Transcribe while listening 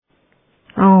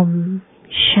ओम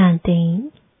शांति।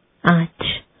 आज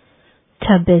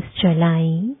 26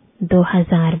 जुलाई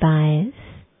 2022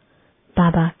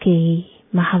 बाबा के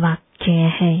महावाक्य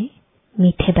है,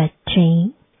 मीठे बच्चे,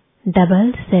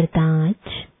 डबल सिरताज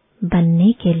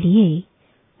बनने के लिए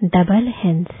डबल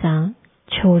हिंसा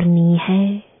छोड़नी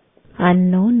है।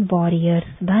 अननोन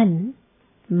वॉरियर्स बन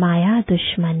माया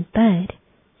दुश्मन पर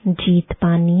जीत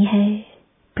पानी है।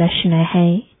 प्रश्न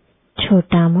है,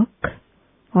 छोटा मुख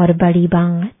और बड़ी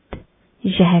बात,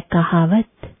 यह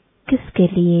कहावत किसके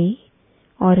लिए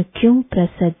और क्यों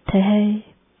प्रसिद्ध है?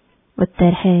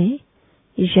 उत्तर है,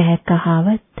 यह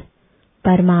कहावत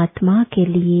परमात्मा के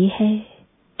लिए है।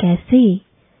 कैसे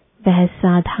वह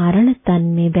साधारण तन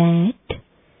में बैठ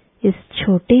इस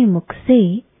छोटे मुख से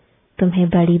तुम्हें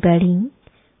बड़ी बड़ी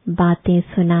बातें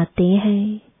सुनाते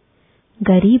हैं।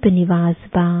 गरीब निवाज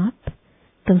बाप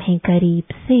तुम्हें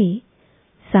गरीब से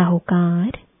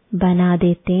साहूकार बना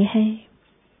देते हैं।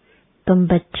 तुम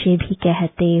बच्चे भी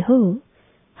कहते हो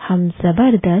हम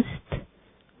जबरदस्त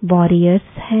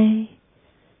वॉरियर्स हैं।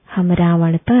 हम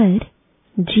रावण पर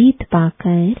जीत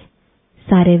पाकर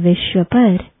सारे विश्व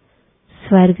पर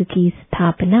स्वर्ग की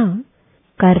स्थापना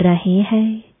कर रहे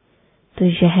हैं। तो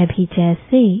यह भी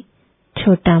जैसे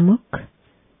छोटा मुख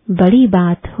बड़ी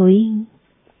बात हुई।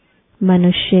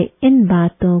 मनुष्य इन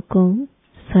बातों को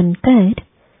सुनकर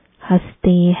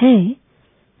हंसते हैं,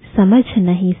 समझ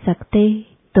नहीं सकते।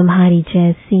 तुम्हारी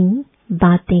जैसी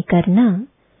बातें करना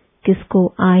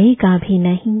किसको आएगा भी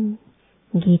नहीं।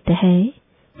 गीत है,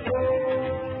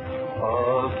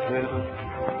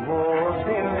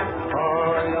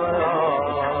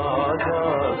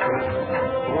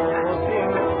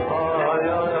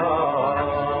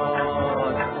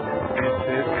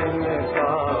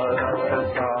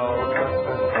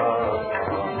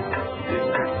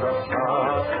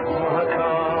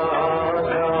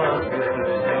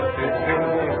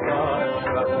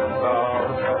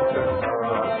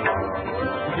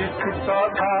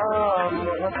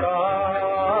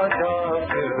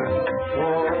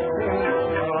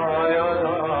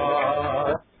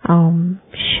 ओम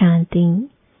शांति।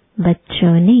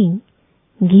 बच्चों ने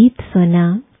गीत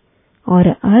सुना और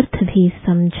अर्थ भी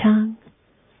समझा।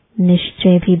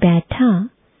 निश्चय भी बैठा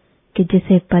कि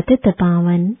जिसे पतित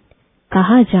पावन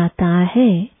कहा जाता है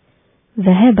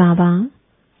वह बाबा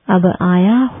अब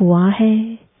आया हुआ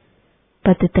है।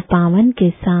 पतित पावन के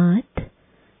साथ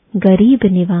गरीब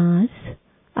निवास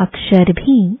अक्षर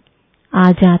भी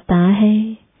आ जाता है।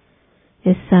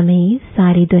 इस समय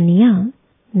सारी दुनिया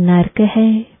नर्क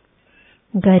है,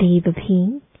 गरीब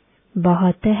भी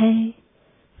बहुत है,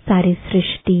 सारी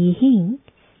सृष्टि ही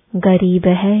गरीब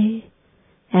है।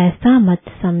 ऐसा मत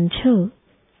समझो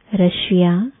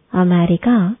रशिया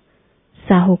अमेरिका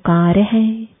साहूकार है।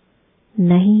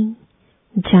 नहीं,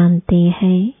 जानते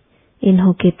हैं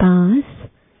इन्हों के पास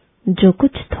जो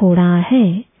कुछ थोड़ा है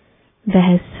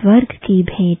वह स्वर्ग की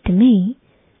भेंट में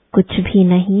कुछ भी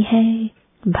नहीं है।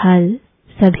 भल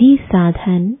सभी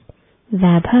साधन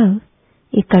वैभव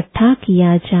इकट्ठा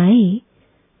किया जाए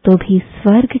तो भी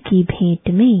स्वर्ग की भेंट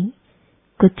में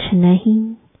कुछ नहीं।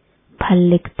 भल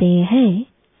लिखते हैं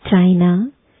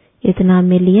चाइना इतना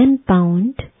मिलियन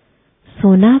पाउंड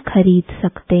सोना खरीद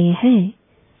सकते हैं,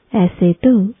 ऐसे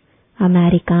तो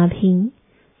अमेरिका भी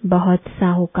बहुत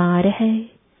साहूकार है।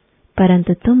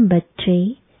 परंतु तुम बच्चे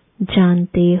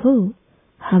जानते हो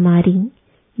हमारी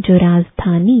जो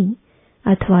राजधानी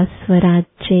अथवा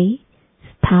स्वराज्य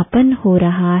स्थापन हो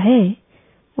रहा है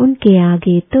उनके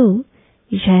आगे तो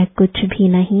यह कुछ भी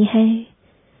नहीं है।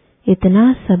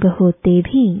 इतना सब होते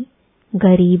भी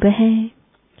गरीब है।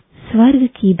 स्वर्ग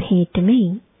की भेंट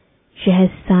में यह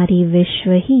सारी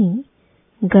विश्व ही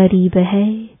गरीब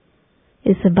है।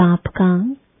 इस बाप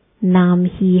का नाम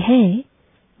ही है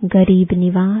गरीब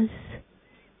निवास।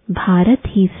 भारत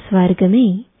ही स्वर्ग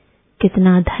में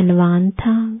कितना धनवान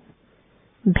था।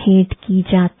 भेंट की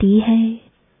जाती है,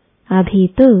 अभी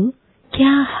तो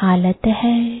क्या हालत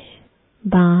है।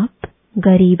 बाप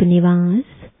गरीब निवास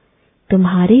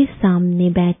तुम्हारे सामने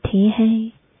बैठे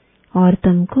हैं और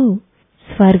तुमको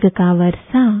स्वर्ग का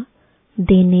वर्षा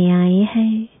देने आए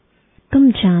हैं।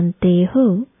 तुम जानते हो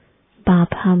बाप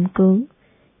हमको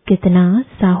कितना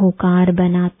साहूकार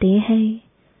बनाते हैं।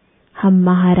 हम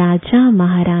महाराजा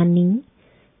महारानी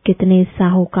कितने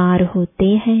साहूकार होते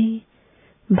हैं।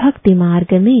 भक्ति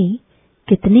मार्ग में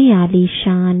कितने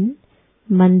आलीशान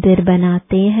मंदिर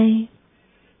बनाते हैं।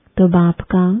 तो बाप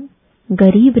का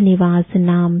गरीब निवास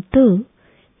नाम तो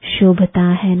शोभता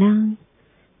है ना।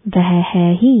 वह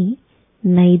है ही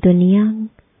नई दुनिया,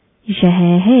 यह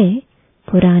है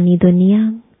पुरानी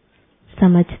दुनिया।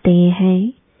 समझते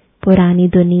हैं पुरानी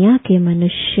दुनिया के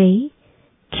मनुष्य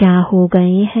क्या हो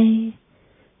गए हैं।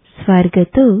 स्वर्ग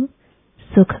तो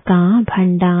सुख का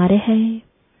भंडार है।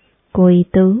 कोई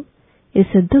तो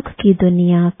इस दुख की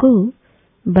दुनिया को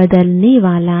बदलने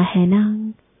वाला है ना।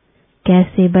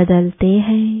 कैसे बदलते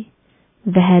हैं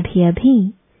वह भी अभी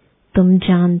तुम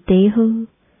जानते हो।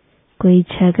 कोई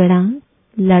झगड़ा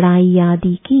लड़ाई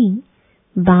आदि की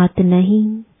बात नहीं।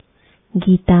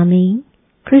 गीता में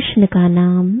कृष्ण का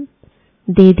नाम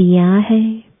दे दिया है।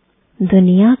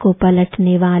 दुनिया को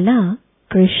पलटने वाला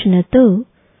कृष्ण तो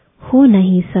हो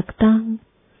नहीं सकता।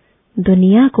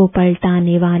 दुनिया को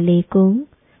पलटाने वाले को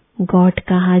गॉड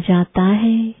कहा जाता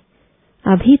है।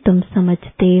 अभी तुम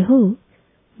समझते हो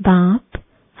बाप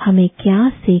हमें क्या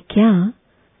से क्या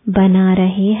बना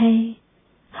रहे हैं।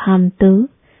 हम तो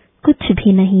कुछ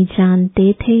भी नहीं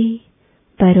जानते थे।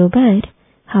 बरोबर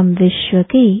हम विश्व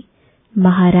के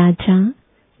महाराजा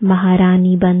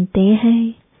महारानी बनते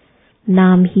हैं।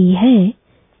 नाम ही है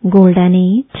गोल्डन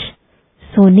एज,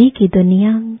 सोने की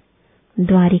दुनिया।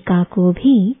 द्वारिका को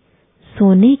भी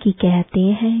सोने की कहते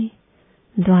हैं।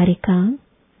 द्वारिका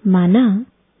माना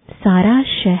सारा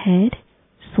शहर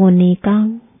सोने का।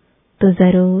 तो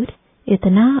जरूर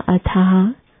इतना अथाह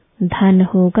धन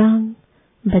होगा।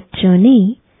 बच्चों ने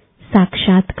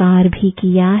साक्षात्कार भी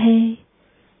किया है।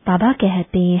 बाबा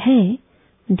कहते हैं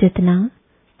जितना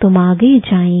तुम आगे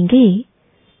जाएंगे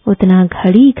उतना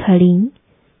घड़ी घड़ी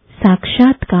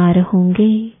साक्षात्कार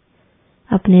होंगे।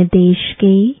 अपने देश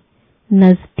के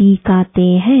नजदीक आते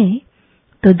हैं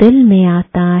तो दिल में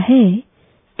आता है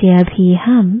कि अभी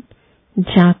हम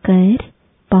जाकर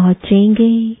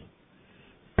पहुंचेंगे।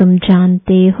 तुम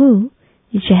जानते हो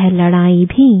यह लड़ाई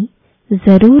भी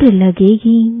जरूर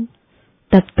लगेगी।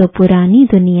 तब तो पुरानी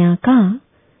दुनिया का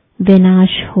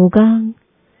विनाश होगा।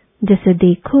 जैसे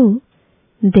देखो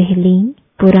दिल्ली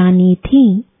पुरानी थी,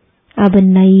 अब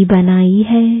नई बनाई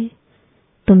है।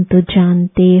 तुम तो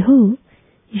जानते हो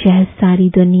यह सारी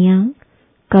दुनिया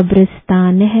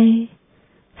कब्रिस्तान है,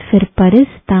 फिर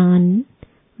परिस्तान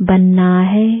बनना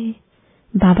है।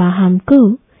 बाबा हमको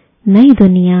नई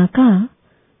दुनिया का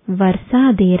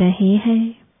वर्षा दे रहे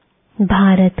हैं।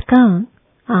 भारत का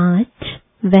आज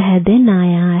वह दिन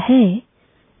आया है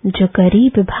जो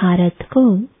गरीब भारत को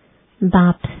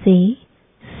बाप से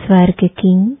स्वर्ग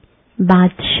की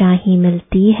बादशाही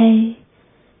मिलती है।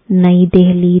 नई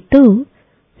दिल्ली तो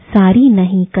सारी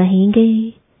नहीं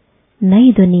कहेंगे,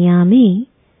 नई दुनिया में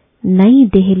नई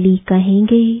दिल्ली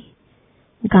कहेंगे।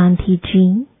 गांधी जी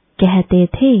कहते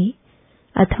थे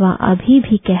अथवा अभी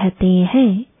भी कहते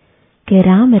हैं कि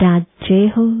राम राज्य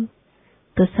हो,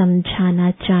 तो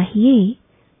समझाना चाहिए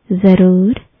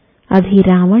जरूर अभी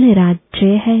रावण राज्य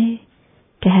है।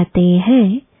 कहते हैं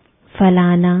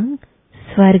फलाना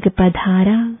स्वर्ग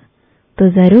पधारा, तो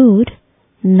जरूर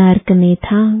नर्क में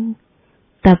था।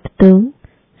 तब तो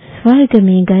स्वर्ग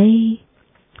में गए।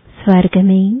 स्वर्ग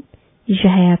में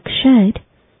यह अक्षर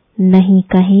नहीं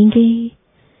कहेंगे।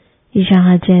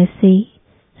 यहाँ जैसे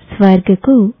स्वर्ग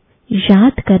को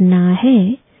याद करना है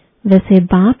वैसे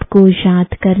बाप को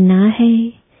याद करना है।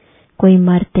 कोई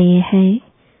मरते हैं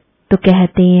तो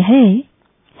कहते हैं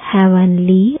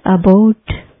हेवनली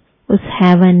अबोड। उस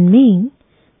हेवन में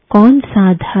कौन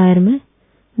सा धर्म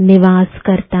निवास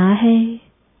करता है?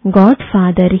 गॉड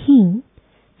फादर ही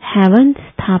हेवन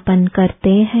स्थापन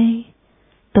करते हैं।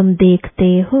 तुम देखते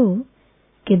हो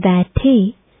कि बैठे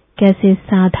कैसे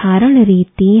साधारण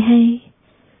रीति है।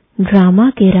 ड्रामा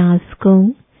के राज को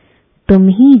तुम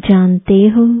ही जानते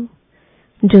हो।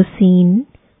 जो सीन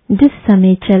जिस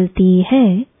समय चलती है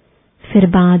फिर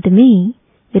बाद में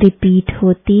रिपीट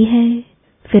होती है,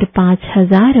 फिर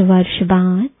 5000 वर्ष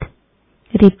बाद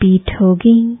रिपीट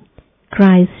होगी।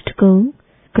 क्राइस्ट को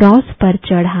क्रॉस पर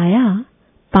चढ़ाया,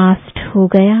 पास्ट हो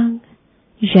गया।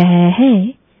 यह है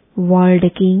वर्ल्ड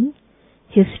की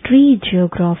हिस्ट्री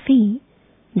ज्योग्राफी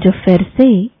जो फिर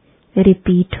से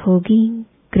रिपीट होगी।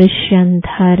 क्रिश्चियन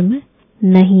धर्म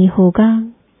नहीं होगा,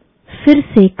 फिर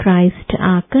से क्राइस्ट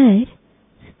आकर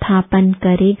स्थापन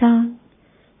करेगा।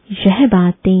 यह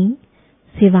बातें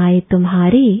सिवाय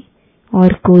तुम्हारे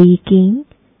और कोई की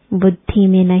बुद्धि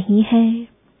में नहीं है।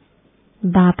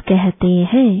 बाप कहते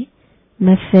हैं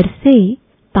मैं फिर से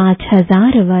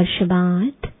 5000 वर्ष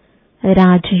बाद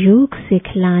राजयोग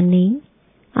सिखलाने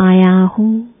आया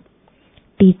हूँ।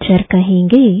 टीचर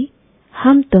कहेंगे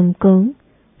हम तुमको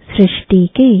सृष्टि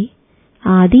के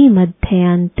आदि मध्य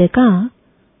अंत का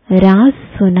राज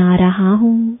सुना रहा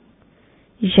हूँ।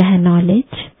 यह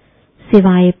नॉलेज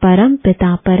सिवाय परम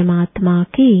पिता परमात्मा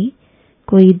के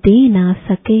कोई दे ना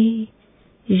सके।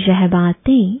 यह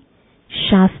बातें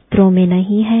शास्त्रों में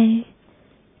नहीं है।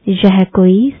 यह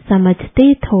कोई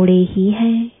समझते थोड़े ही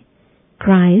है।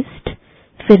 क्राइस्ट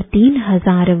फिर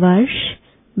 3000 वर्ष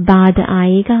बाद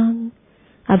आएगा।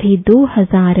 अभी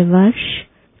 2000 वर्ष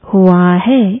हुआ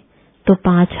है तो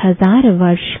 5000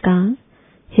 वर्ष का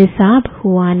हिसाब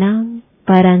हुआ ना,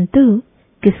 परंतु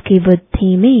किसकी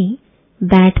बुद्धि में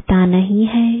बैठता नहीं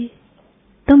है।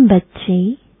 तुम बच्चे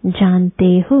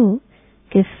जानते हो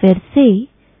कि फिर से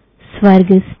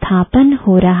स्वर्ग स्थापन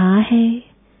हो रहा है,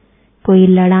 कोई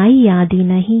लड़ाई आदि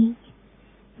नहीं।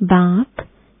 बाप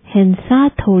हिंसा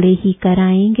थोड़े ही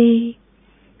कराएंगे।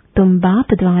 तुम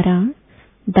बाप द्वारा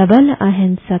डबल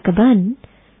अहिंसक बन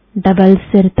डबल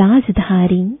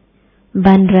सिरताजधारी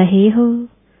बन रहे हो।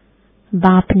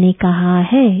 बाप ने कहा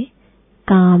है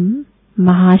काम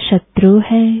महाशत्रु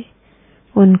है,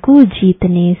 उनको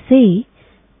जीतने से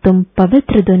तुम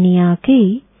पवित्र दुनिया के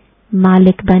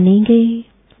मालिक बनेंगे।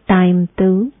 टाइम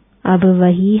तो अब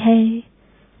वही है,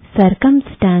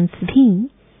 सरकमस्टेंस भी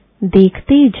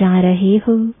देखते जा रहे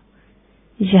हो।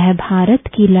 यह भारत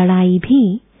की लड़ाई भी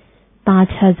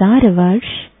 5000 वर्ष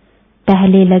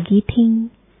पहले लगी थी।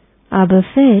 अब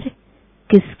फिर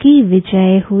किसकी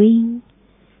विजय हुई?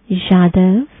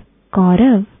 यादव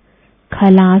कौरव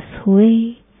खलास हुए।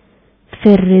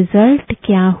 फिर रिजल्ट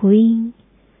क्या हुई?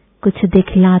 कुछ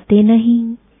दिखलाते नहीं।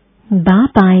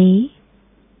 बाप आए,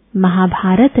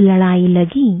 महाभारत लड़ाई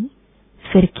लगी,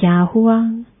 फिर क्या हुआ?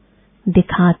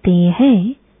 दिखाते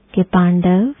हैं कि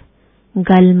पांडव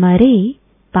गल मरे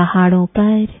पहाड़ों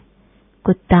पर,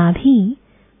 कुत्ता भी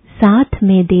साथ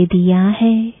में दे दिया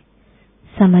है।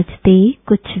 समझते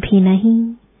कुछ भी नहीं।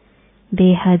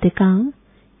 बेहद का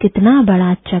कितना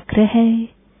बड़ा चक्र है,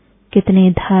 कितने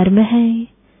धर्म है।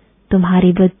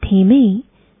 तुम्हारी बुद्धि में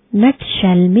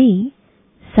नटशेल में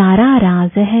सारा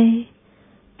राज है।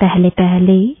 पहले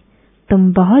पहले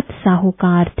तुम बहुत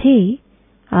साहूकार थे,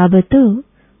 अब तो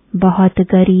बहुत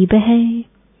गरीब है।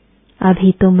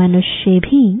 अभी तो मनुष्य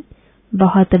भी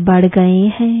बहुत बढ़ गए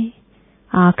हैं।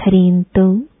 आखिरीन तो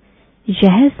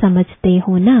यह समझते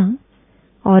हो ना,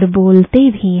 और बोलते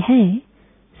भी हैं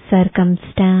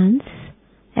सरकमस्टेंस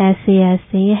ऐसे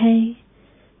ऐसे है।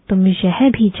 तुम यह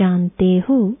भी जानते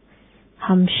हो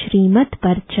हम श्रीमत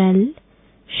पर चल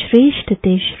श्रेष्ठ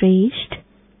ते श्रेष्ठ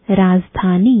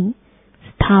राजधानी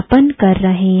स्थापन कर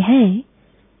रहे हैं।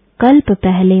 कल्प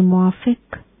पहले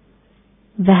मौफिक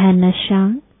वह नशा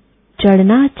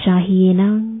चढ़ना चाहिए ना।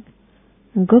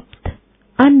 गुप्त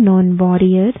अननोन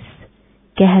वॉरियर्स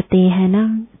कहते हैं ना,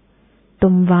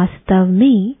 तुम वास्तव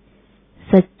में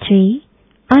सच्चे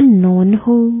अननोन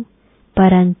हो,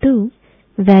 परंतु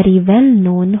वेरी वेल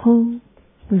नोन हो।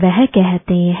 वह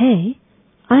कहते हैं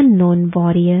अननोन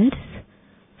वॉरियर्स,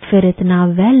 फिर इतना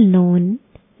वेल नोन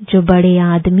जो बड़े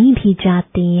आदमी भी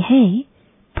जाते हैं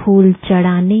फूल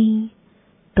चढ़ाने।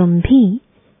 तुम भी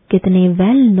कितने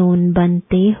वेल नोन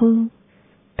बनते हो।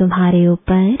 तुम्हारे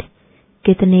ऊपर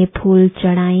कितने फूल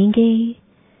चढ़ाएंगे,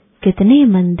 कितने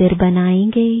मंदिर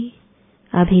बनाएंगे।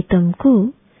 अभी तुमको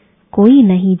कोई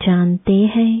नहीं जानते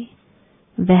हैं।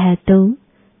 वह तो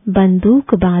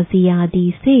बंदूकबाजी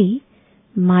आदि से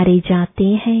मारे जाते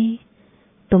हैं।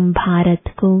 तुम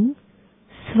भारत को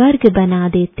स्वर्ग बना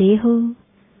देते हो।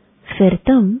 फिर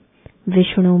तुम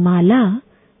विष्णुमाला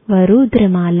व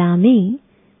रुद्रमाला में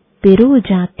पिरो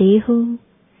जाते हो,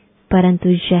 परंतु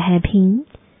यह भी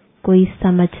कोई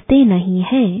समझते नहीं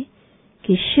है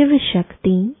कि शिव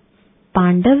शक्ति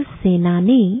पांडव सेना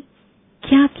ने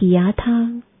क्या किया था।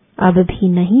 अब भी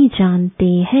नहीं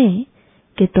जानते हैं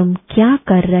कि तुम क्या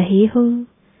कर रहे हो।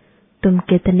 तुम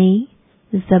कितने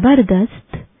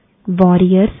जबरदस्त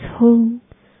वॉरियर्स हो।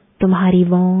 तुम्हारी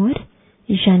वॉर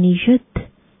यानी युद्ध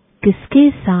किसके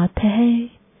साथ है?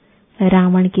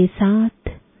 रावण के साथ।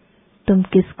 तुम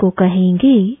किसको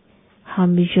कहेंगे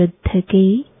हम युद्ध के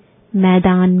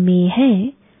मैदान में है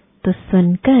तो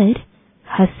सुनकर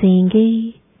हंसेंगे।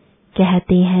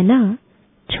 कहते हैं ना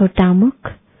छोटा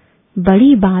मुख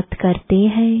बड़ी बात करते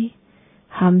हैं।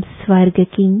 हम स्वर्ग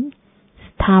की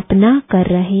स्थापना कर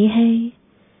रहे हैं।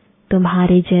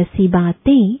 तुम्हारे जैसी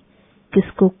बातें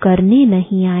किसको करने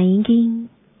नहीं आएंगी।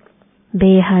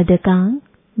 बेहद का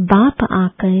बाप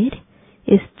आकर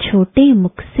इस छोटे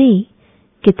मुख से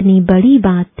कितनी बड़ी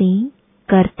बातें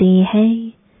करते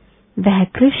हैं। वह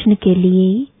कृष्ण के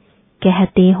लिए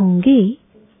कहते होंगे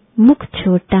मुख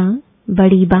छोटा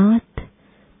बड़ी बात,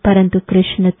 परंतु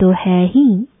कृष्ण तो है ही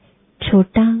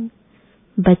छोटा।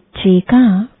 बच्चे का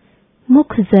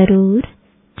मुख जरूर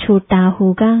छोटा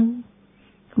होगा।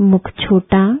 मुख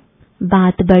छोटा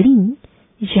बात बड़ी,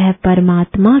 यह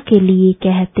परमात्मा के लिए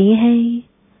कहते हैं।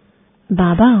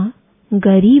 बाबा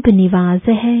गरीब निवाज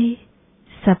है।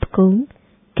 सबको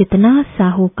कितना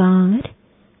साहूकार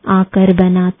आकर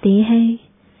बनाते हैं।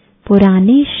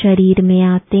 पुराने शरीर में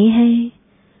आते हैं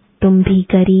तुम भी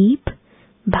गरीब,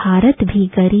 भारत भी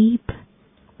गरीब।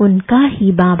 उनका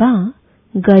ही बाबा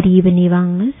गरीब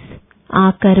निवास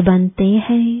आकर बनते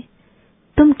हैं।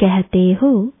 तुम कहते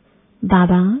हो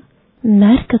बाबा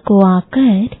नर्क को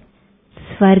आकर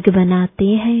स्वर्ग बनाते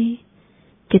हैं।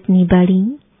 कितनी बड़ी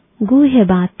गूढ़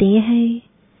बातें हैं।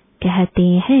 कहते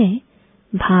हैं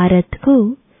भारत को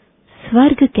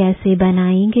स्वर्ग कैसे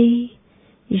बनाएंगे,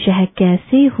 यह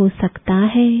कैसे हो सकता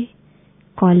है।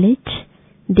 कॉलेज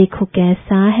देखो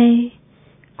कैसा है,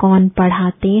 कौन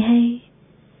पढ़ाते हैं,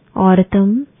 और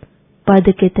तुम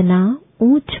पद कितना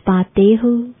ऊंच पाते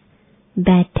हो।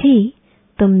 बैठे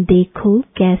तुम देखो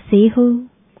कैसे हो।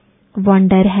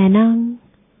 वंडर है ना,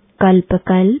 कल्प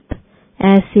कल्प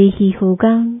ऐसे ही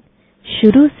होगा।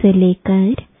 शुरू से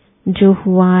लेकर जो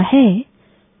हुआ है,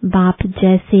 बाप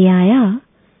जैसे आया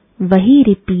वही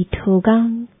रिपीट होगा।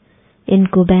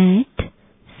 इनको बैठ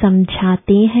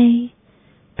समझाते हैं।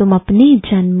 तुम अपने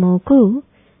जन्मों को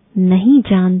नहीं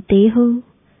जानते हो,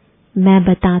 मैं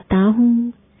बताता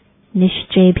हूँ।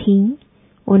 निश्चय भी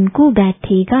उनको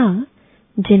बैठेगा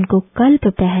जिनको कल्प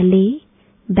पहले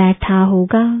बैठा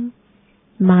होगा।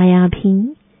 माया भी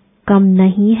कम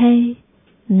नहीं है।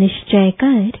 निश्चय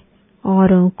कर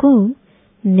औरों को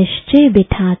निश्चय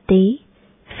बिठाते,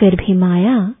 फिर भी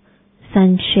माया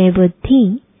संशय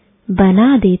बुद्धि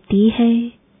बना देती है।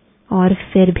 और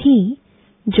फिर भी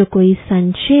जो कोई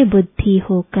संशय बुद्धि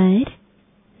होकर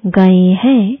गए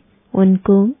हैं,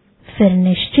 उनको फिर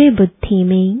निश्चय बुद्धि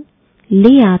में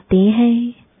ले आते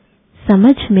हैं।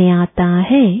 समझ में आता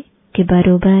है कि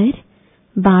बरोबर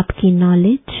बाप की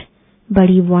नॉलेज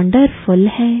बड़ी वंडरफुल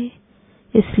है।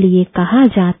 इसलिए कहा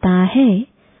जाता है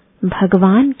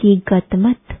भगवान की गत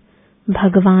मत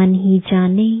भगवान ही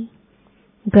जाने।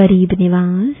 गरीब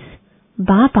निवास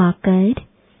बाप आकर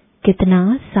कितना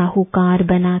साहूकार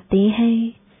बनाते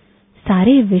हैं,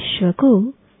 सारे विश्व को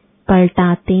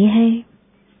पलटाते हैं।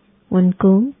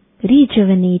 उनको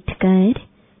रिजुवनेट कर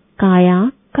काया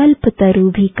कल्पतरु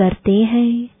भी करते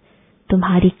हैं।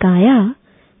 तुम्हारी काया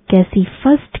कैसी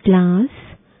फर्स्ट क्लास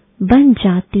बन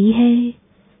जाती है।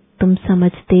 तुम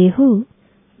समझते हो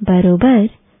बरोबर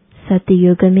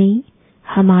सतयुग में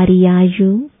हमारी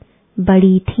आयु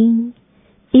बड़ी थी।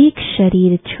 एक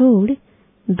शरीर छोड़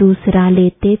दूसरा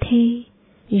लेते थे।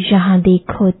 यहाँ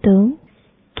देखो तो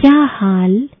क्या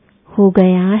हाल हो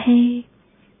गया है।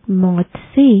 मौत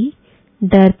से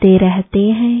डरते रहते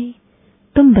हैं।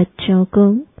 तुम बच्चों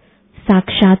को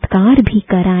साक्षात्कार भी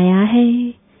कराया है।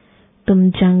 तुम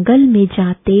जंगल में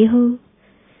जाते हो,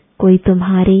 कोई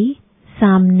तुम्हारे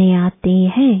सामने आते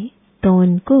हैं तो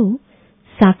उनको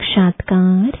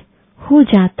साक्षात्कार हो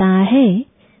जाता है,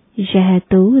 यह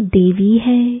तो देवी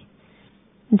है।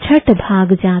 झट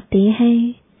भाग जाते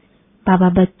हैं। बाबा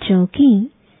बच्चों की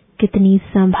कितनी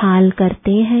संभाल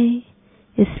करते हैं।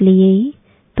 इसलिए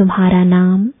तुम्हारा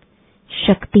नाम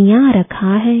शक्तियां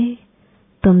रखा है।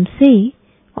 तुमसे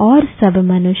और सब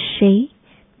मनुष्य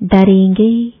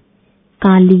डरेंगे।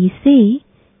 काली से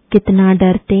कितना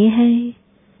डरते हैं,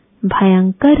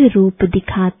 भयंकर रूप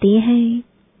दिखाते हैं।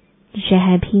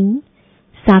 यह भी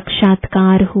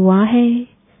साक्षात्कार हुआ है।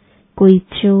 कोई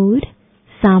चोर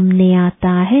सामने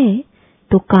आता है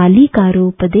तो काली का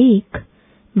रूप देख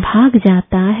भाग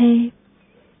जाता है।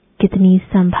 कितनी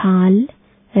संभाल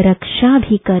रक्षा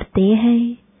भी करते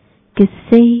हैं।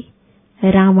 किससे?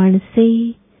 रावण से।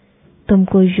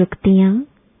 तुमको युक्तियां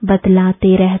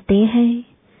बतलाते रहते हैं।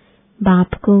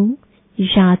 बाप को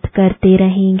याद करते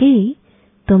रहेंगे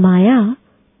तो माया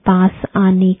पास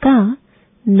आने का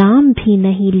नाम भी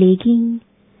नहीं लेगी।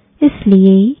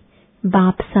 इसलिए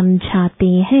बाप समझाते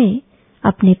हैं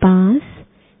अपने पास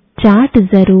चार्ट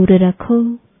जरूर रखो।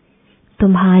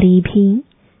 तुम्हारी भी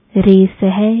रेस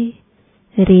है।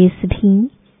 रेस भी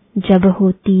जब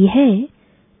होती है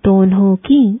तो उन्हों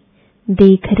की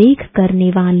देखरेख करने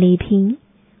वाले भी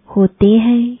होते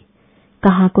हैं।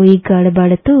 कहाँ कोई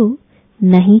गड़बड़ तो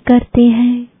नहीं करते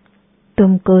हैं।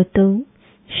 तुमको तो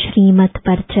श्रीमत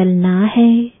पर चलना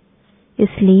है।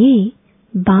 इसलिए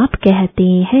बाप कहते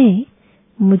हैं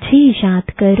मुझे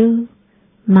याद करो।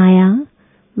 माया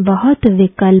बहुत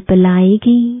विकल्प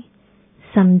लाएगी।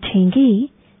 समझेंगे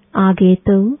आगे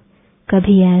तो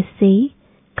कभी ऐसे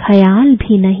ख्याल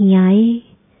भी नहीं आए।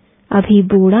 अभी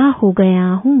बूढ़ा हो गया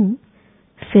हूँ,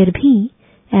 फिर भी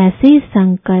ऐसे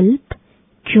संकल्प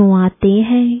क्यों आते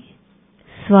हैं।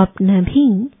 स्वप्न भी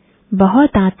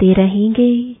बहुत आते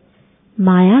रहेंगे।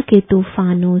 माया के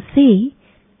तूफानों से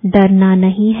डरना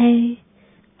नहीं है।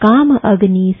 काम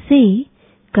अग्नि से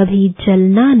कभी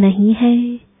जलना नहीं है।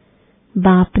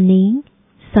 बाप ने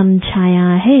समझाया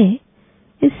है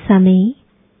इस समय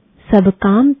सब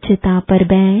काम चिता पर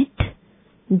बैठ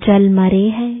जल मरे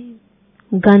हैं।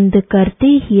 गंद करते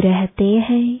ही रहते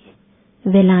हैं।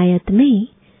 विलायत में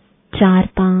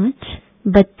 4-5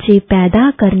 बच्चे पैदा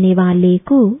करने वाले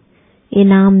को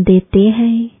इनाम देते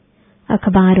हैं।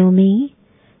 अखबारों में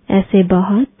ऐसे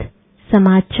बहुत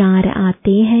समाचार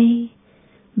आते हैं।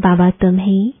 बाबा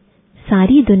तुम्हें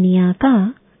सारी दुनिया का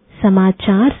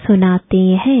समाचार सुनाते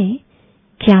हैं,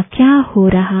 क्या क्या हो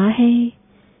रहा है।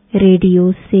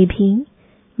 रेडियो से भी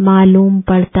मालूम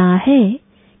पड़ता है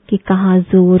कि कहाँ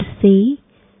जोर से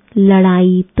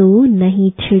लड़ाई तो नहीं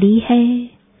छिड़ी है।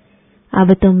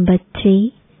 अब तुम बच्चे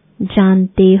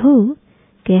जानते हो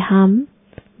कि हम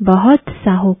बहुत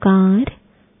साहूकार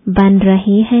बन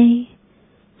रहे हैं,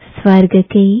 स्वर्ग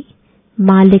के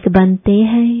मालिक बनते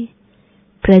हैं।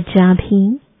 प्रजा भी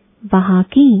वहाँ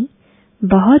की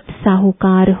बहुत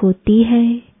साहूकार होती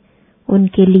है।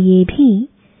 उनके लिए भी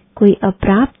कोई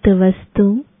अप्राप्त वस्तु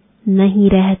नहीं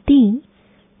रहती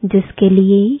जिसके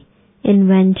लिए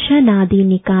इन्वेंशन आदि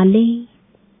निकाले।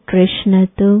 कृष्ण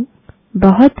तो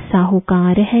बहुत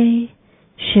साहूकार है।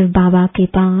 शिव बाबा के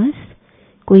पास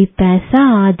कोई पैसा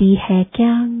आदि है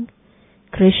क्या?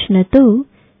 कृष्ण तो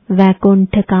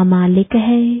वैकुंठ का मालिक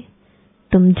है।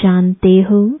 तुम जानते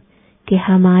हो कि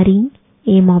हमारी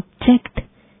एम ऑब्जेक्ट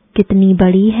कितनी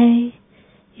बड़ी है।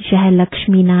 यह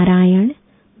लक्ष्मी नारायण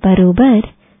बरोबर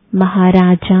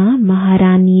महाराजा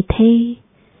महारानी थे,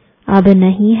 अब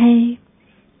नहीं है।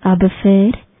 अब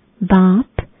फिर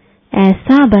बाप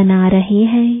ऐसा बना रहे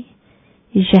हैं।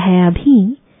 यह अभी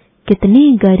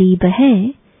कितने गरीब है,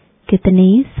 कितने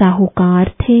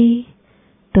साहूकार थे।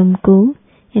 तुमको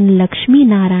इन लक्ष्मी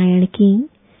नारायण की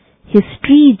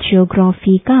हिस्ट्री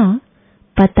ज्योग्राफी का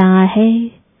पता है।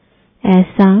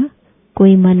 ऐसा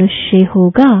कोई मनुष्य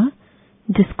होगा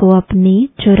जिसको अपने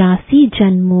 84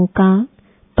 जन्मों का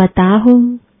पता हो।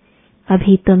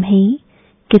 अभी तुम्हें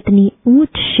कितनी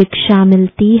ऊंच शिक्षा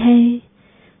मिलती है।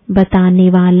 बताने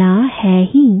वाला है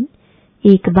ही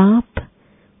एक बाप।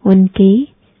 उनके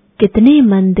कितने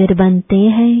मंदिर बनते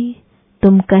हैं।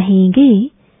 तुम कहेंगे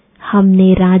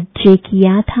हमने राज्य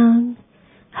किया था।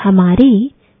 हमारे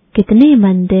कितने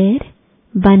मंदिर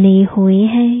बने हुए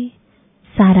हैं।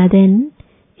 सारा दिन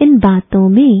इन बातों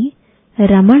में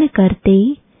रमण करते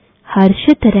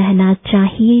हर्षित रहना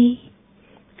चाहिए।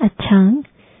 अच्छा,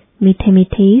 मीठे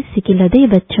मीठे सिकिलदे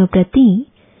बच्चों प्रति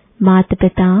माता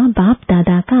पिता बाप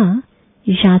दादा का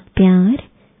याद प्यार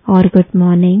और गुड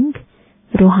मॉर्निंग।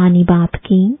 रूहानी बाप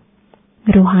की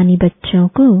रूहानी बच्चों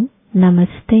को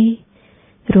नमस्ते।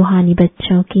 रूहानी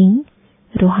बच्चों की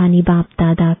रूहानी बाप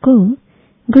दादा को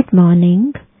गुड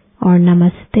मॉर्निंग और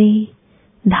नमस्ते।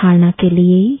 धारणा के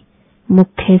लिए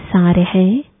मुख्य सार है।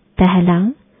 पहला,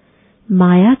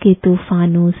 माया के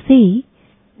तूफानों से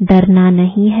डरना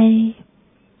नहीं है।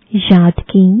 याद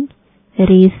की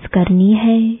रेस करनी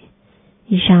है।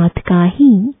 याद का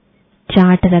ही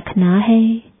चार्ट रखना है।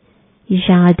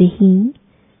 याद ही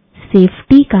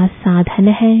सेफ्टी का साधन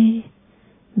है।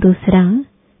 दूसरा,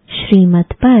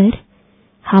 श्रीमत पर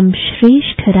हम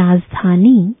श्रेष्ठ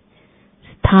राजधानी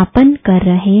स्थापन कर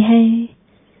रहे हैं।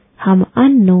 हम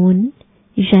अननोन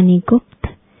यानी गुप्त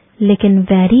लेकिन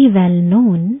वेरी वेल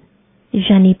नोन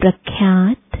यानी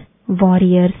प्रख्यात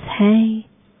वॉरियर्स हैं।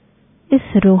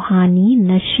 इस रूहानी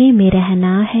नशे में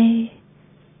रहना है।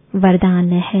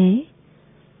 वरदान है,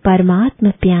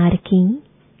 परमात्म प्यार की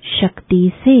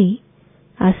शक्ति से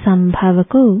असंभव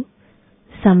को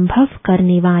संभव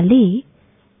करने वाले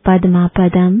पद्मा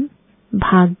पदम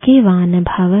भाग्यवान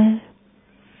भव।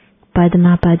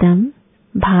 पद्मा पदम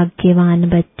भाग्यवान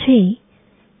बच्चे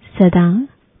सदा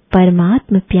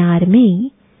परमात्म प्यार में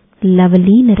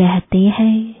लवलीन रहते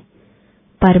हैं।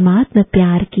 परमात्म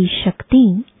प्यार की शक्ति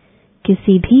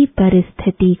किसी भी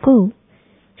परिस्थिति को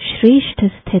श्रेष्ठ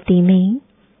स्थिति में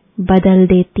बदल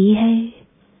देती है।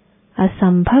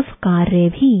 असंभव कार्य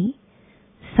भी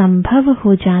संभव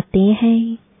हो जाते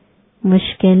हैं।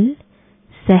 मुश्किल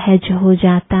सहज हो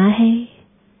जाता है,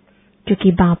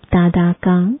 क्योंकि बाप दादा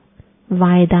का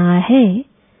वायदा है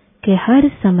कि हर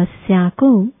समस्या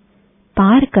को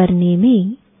पार करने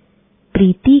में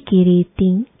प्रीति की रीति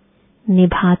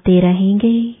निभाते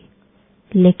रहेंगे।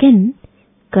 लेकिन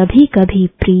कभी कभी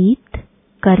प्रीत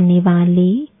करने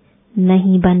वाले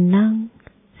नहीं बनना,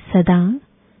 सदा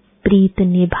प्रीत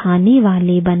निभाने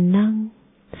वाले बनना।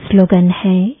 स्लोगन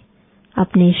है,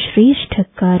 अपने श्रेष्ठ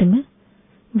कर्म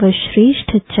व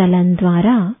श्रेष्ठ चलन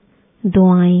द्वारा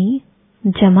दुआएं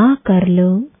जमा कर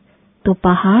लो तो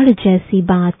पहाड़ जैसी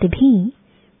बात भी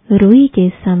रुई के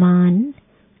समान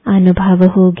अनुभव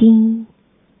होगी।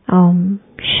 ओम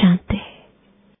शांति।